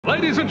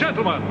Ladies and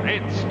gentlemen,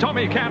 it's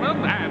Tommy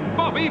Cannon and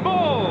Bobby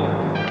Ball.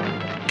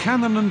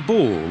 Cannon and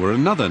Ball were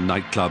another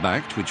nightclub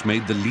act which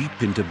made the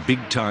leap into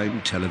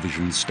big-time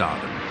television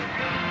stardom.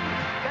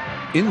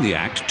 In the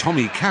act,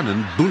 Tommy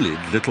Cannon bullied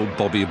little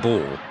Bobby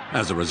Ball.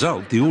 As a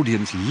result, the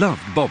audience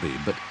loved Bobby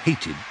but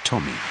hated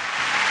Tommy.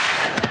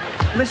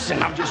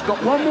 Listen, I've just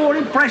got one more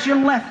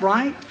impression left,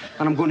 right?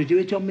 And I'm going to do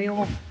it on my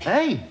own.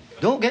 Hey,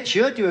 don't get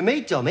short doing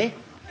me, Tommy.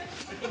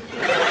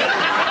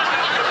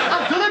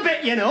 I've done a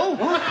bit, you know.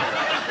 What?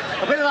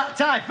 A bit of that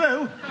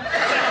typhoon.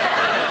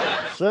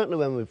 Certainly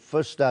when we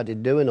first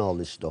started doing all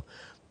this stuff,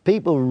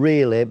 people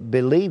really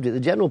believed it. The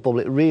general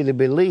public really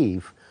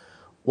believe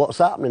what's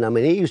happening. I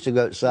mean, he used to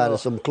go outside of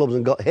some clubs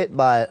and got hit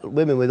by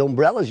women with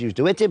umbrellas, used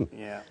to hit him.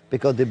 Yeah.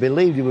 Because they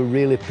believed he was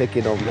really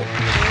picking on them. You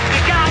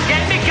can't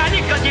get me, can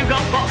you, because you've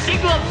got boxing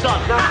gloves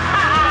on?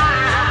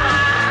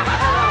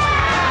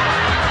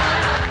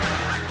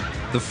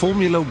 The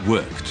formula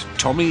worked.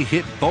 Tommy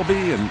hit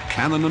Bobby and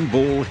Cannon and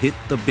Ball hit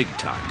the big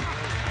time.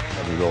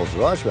 We had a Rolls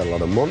Royce, we had a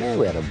lot of money,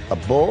 we had a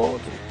board.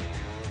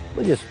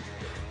 We just...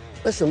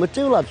 Listen, we're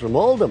two lads from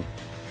Oldham.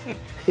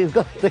 You've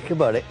got to think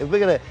about it. If we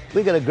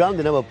get a grand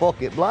in our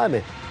pocket,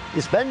 blimey,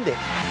 you spend it.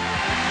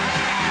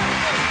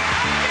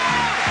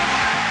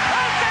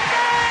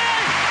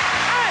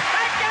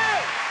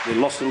 We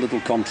lost a little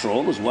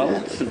control as well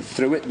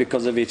through it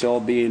because of it all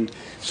being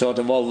sort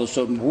of all of a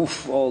sudden,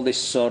 woof, all this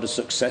sort of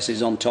success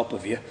is on top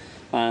of you.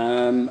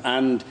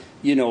 And,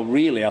 you know,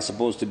 really, I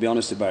suppose, to be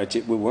honest about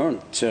it, we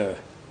weren't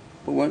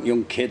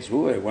young kids,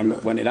 were we,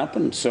 when it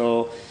happened?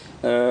 So,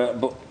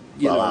 but,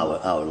 you know... I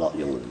was a lot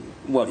younger than you.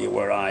 Well, you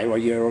were a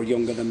year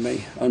younger than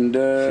me. And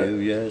few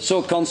years.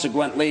 So,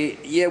 consequently,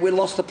 yeah, we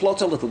lost the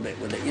plot a little bit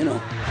with it, you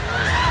know.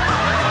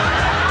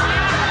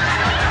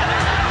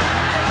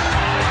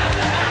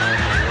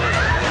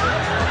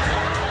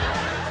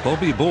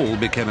 Bobby Ball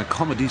became a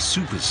comedy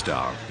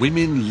superstar.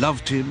 Women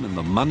loved him and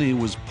the money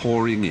was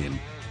pouring in.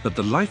 But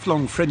the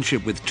lifelong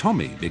friendship with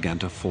Tommy began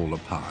to fall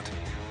apart.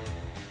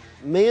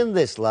 Me and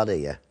this lad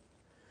here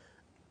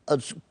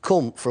had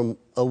come from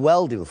a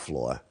welding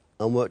floor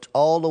and worked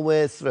all the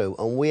way through,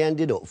 and we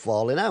ended up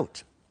falling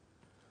out.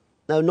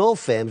 Now, no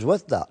fame's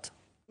worth that.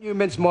 You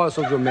mince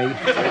morsels with me.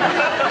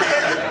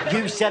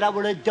 You said I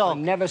were a dog.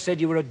 I never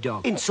said you were a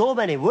dog. In so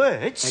many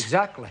words.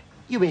 Exactly.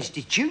 You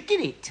instituted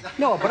it.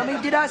 No, but I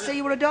mean, did I say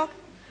you were a dog?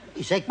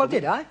 You said... Well,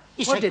 did I?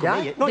 You well, said... did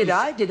I? No, did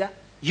I? Did I?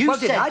 You well,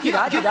 said... Did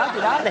I? Did I?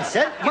 Did I?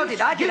 Listen. Well,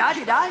 did I? Did I?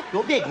 Did I?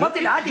 Don't be ignorant. Well,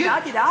 did I? Did I?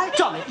 Did I?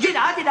 Tommy. Did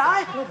I? Did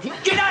I?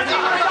 Did I say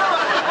you were a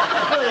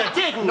dog? No, you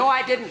didn't. No,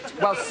 I didn't.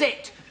 Well,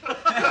 sit. I'm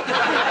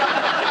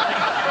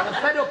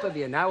fed up of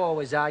you now,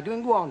 always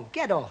arguing. Go on,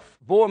 get off.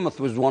 Bournemouth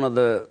was one of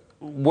the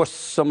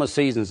worst summer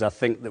seasons, I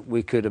think, that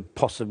we could have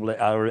possibly,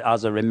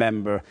 as I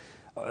remember,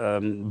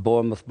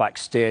 Bournemouth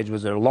backstage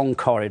was a long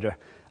corridor,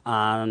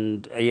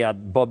 and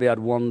Bobby had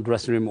one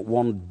dressing room at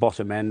one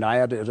bottom end, I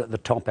had it at the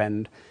top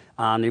end,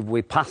 and if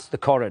we passed the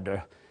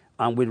corridor,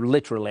 and we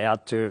literally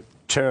had to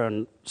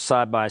turn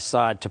side by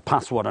side to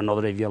pass one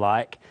another, if you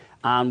like,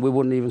 and we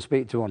wouldn't even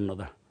speak to one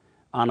another.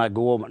 And I'd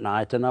go home at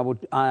night, and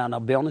I'll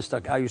be honest,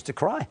 I used to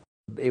cry.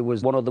 It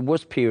was one of the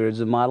worst periods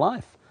of my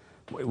life.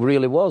 It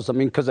really was. I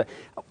mean, because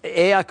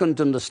A, I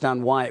couldn't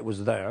understand why it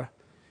was there.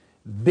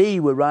 B,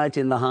 we're right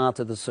in the heart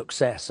of the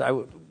success.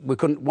 We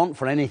couldn't want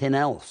for anything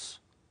else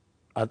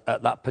at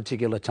that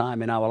particular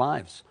time in our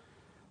lives.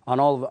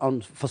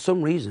 And for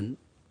some reason,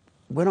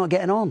 we're not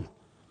getting on.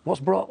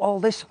 What's brought all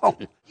this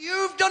on?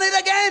 You've done it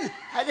again!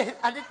 I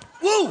did.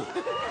 Woo!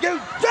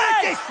 You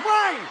dirty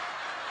swine!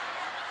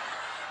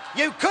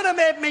 You could have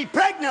made me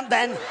pregnant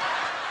then.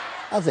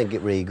 I think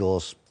it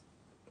egos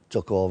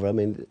took over. I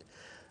mean,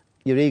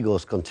 your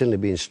ego's continually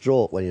being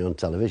stroked when you're on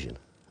television.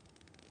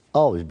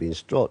 Always being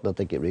stroked. I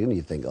think it really,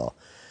 you think, oh.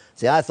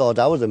 See, I thought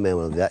I was the main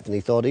one of the act, and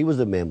he thought he was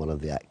the main one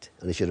of the act,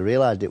 and he should have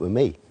realised it with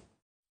me.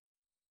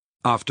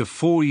 After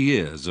 4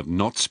 years of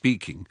not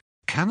speaking,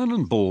 Cannon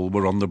and Ball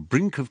were on the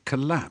brink of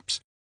collapse,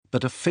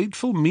 but a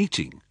fateful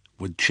meeting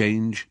would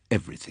change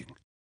everything.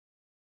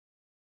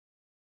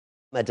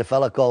 Met a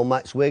fella called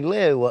Max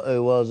Wigley, who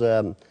was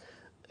a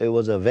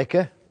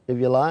vicar, if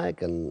you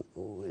like, and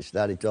we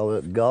started talking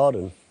about God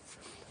and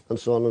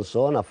so on and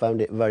so on. I found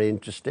it very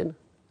interesting,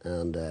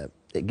 and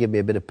it gave me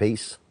a bit of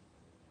peace.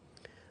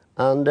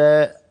 And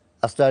I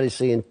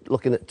started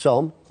looking at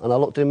Tom, and I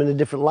looked at him in a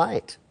different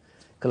light,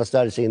 because I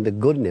started seeing the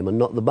good in him and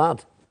not the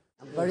bad.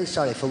 I'm very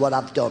sorry for what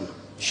I've done.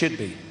 Should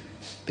be.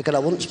 Because I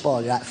wouldn't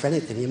spoil you out for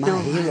anything. You're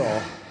my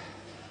hero.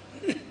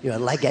 You're a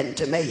leg end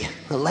to me.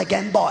 A leg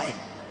end boy.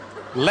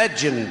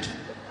 Legend,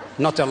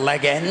 not a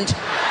leg end.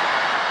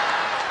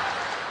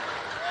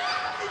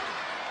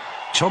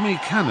 Tommy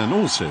Cannon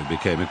also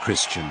became a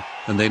Christian,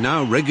 and they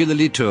now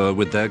regularly tour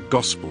with their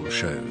gospel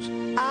shows.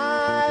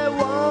 I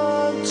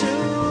want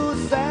to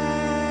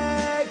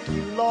thank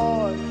you,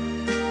 Lord.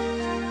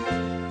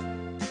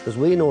 Because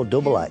we know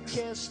double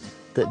acts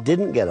that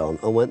didn't get on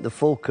and went the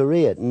full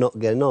career not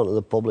getting on, and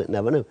the public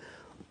never knew.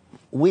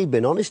 We've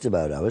been honest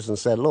about ours and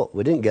said, look,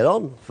 we didn't get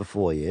on for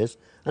 4 years,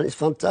 and it's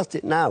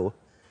fantastic now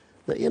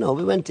that, you know,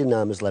 we went in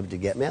Armslev to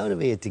get me out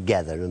of here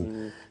together,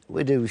 and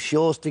we do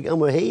shows together,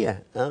 and we're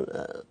here.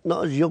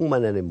 Not as young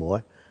men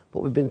anymore,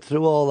 but we've been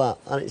through all that,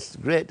 and it's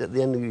great at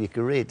the end of your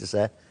career to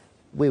say,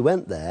 we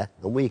went there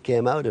and we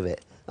came out of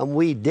it, and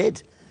we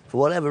did, for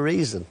whatever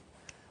reason.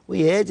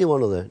 We hated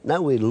one another.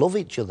 Now we love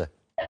each other.